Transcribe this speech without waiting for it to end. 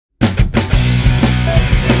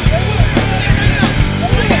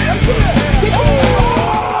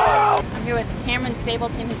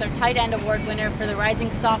is our tight end award winner for the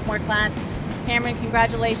rising sophomore class. Cameron,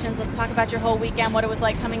 congratulations. Let's talk about your whole weekend, what it was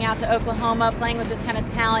like coming out to Oklahoma, playing with this kind of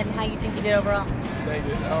talent, and how you think you did overall. Thank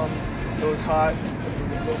you. It was hot. It was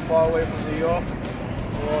a little far away from New York,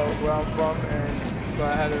 where I'm from,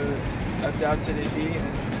 but I had to adapt to the heat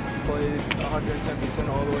and play 110%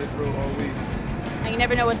 all the way through all week. Now, you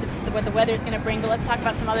never know what the weather is going to bring, but let's talk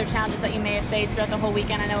about some other challenges that you may have faced throughout the whole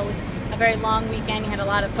weekend. I know it was a very long weekend. You had a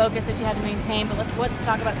lot of focus that you had to maintain, but let's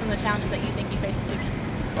talk about some of the challenges that you think you faced this weekend.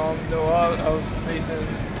 I was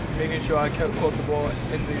making sure I caught the ball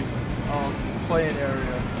in the playing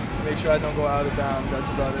area, make sure I don't go out of bounds. That's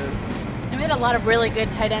about it. And we had a lot of really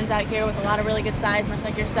good tight ends out here with a lot of really good size, much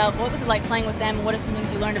like yourself. What was it like playing with them, and what are some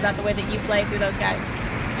things you learned about the way that you play through those guys?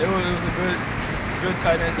 It was a good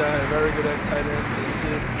tight ends. I had very good at tight ends.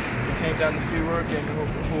 It came down to field work and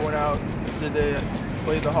who went out did they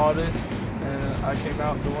play the hardest, and I came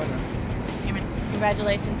out the winner. Cameron,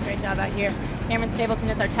 congratulations, great job out here. Cameron Stapleton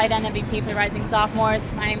is our tight end MVP for the rising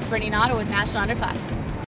sophomores. My name is Brittany Notta with National Underclassmen.